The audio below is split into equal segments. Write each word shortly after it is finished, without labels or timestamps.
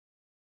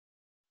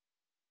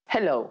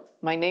Hello,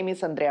 my name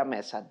is Andrea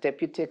Meza,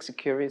 Deputy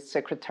Executive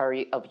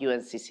Secretary of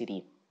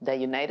UNCCD, the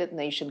United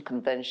Nations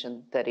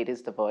Convention that it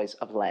is the voice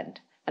of land,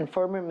 and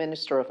former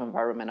Minister of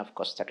Environment of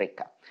Costa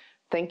Rica.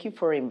 Thank you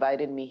for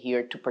inviting me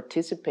here to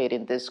participate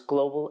in this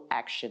global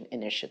action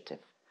initiative.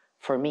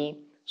 For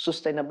me,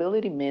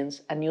 sustainability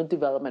means a new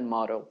development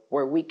model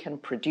where we can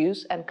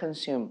produce and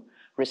consume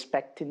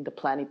respecting the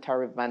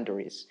planetary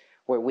boundaries,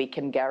 where we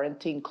can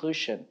guarantee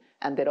inclusion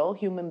and that all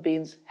human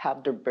beings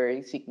have their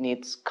basic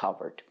needs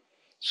covered.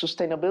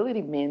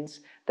 Sustainability means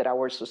that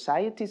our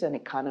societies and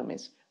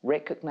economies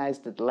recognize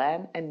that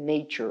land and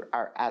nature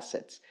are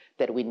assets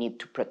that we need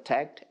to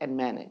protect and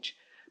manage.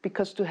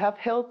 Because to have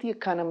healthy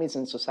economies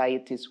and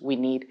societies, we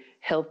need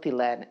healthy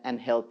land and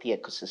healthy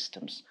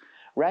ecosystems.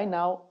 Right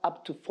now,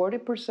 up to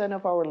 40%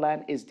 of our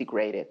land is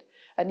degraded.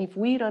 And if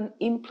we don't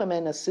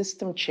implement a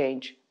system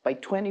change, by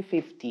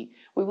 2050,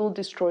 we will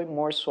destroy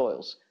more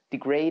soils,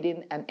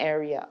 degrading an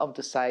area of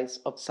the size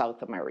of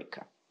South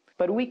America.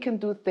 But we can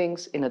do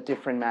things in a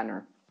different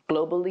manner.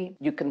 Globally,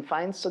 you can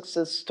find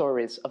success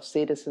stories of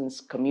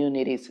citizens,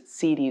 communities,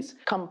 cities,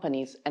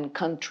 companies, and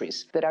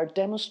countries that are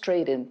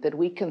demonstrating that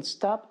we can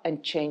stop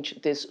and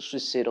change this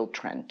suicidal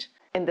trend.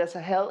 In the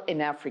Sahel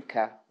in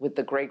Africa, with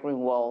the Great Green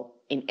Wall,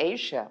 in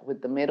Asia,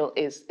 with the Middle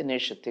East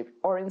Initiative,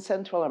 or in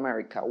Central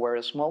America, where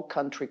a small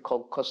country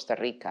called Costa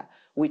Rica,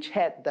 which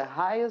had the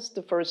highest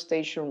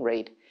deforestation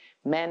rate,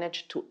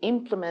 managed to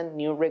implement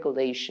new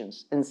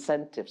regulations,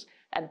 incentives,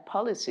 and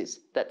policies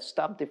that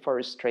stop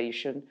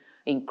deforestation,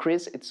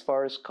 increase its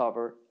forest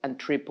cover, and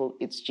triple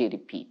its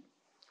GDP.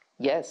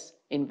 Yes,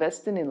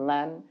 investing in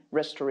land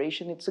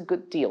restoration is a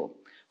good deal.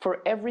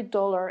 For every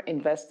dollar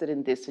invested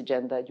in this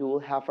agenda, you will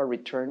have a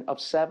return of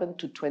 $7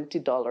 to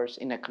 $20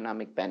 in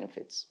economic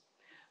benefits.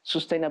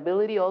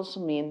 Sustainability also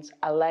means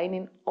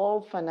aligning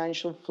all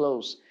financial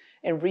flows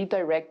and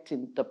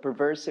redirecting the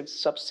perversive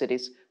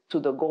subsidies to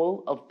the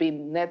goal of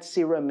being net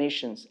zero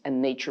emissions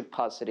and nature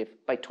positive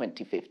by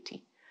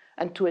 2050.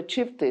 And to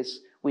achieve this,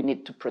 we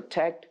need to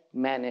protect,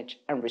 manage,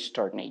 and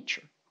restore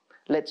nature.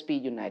 Let's be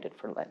united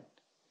for land.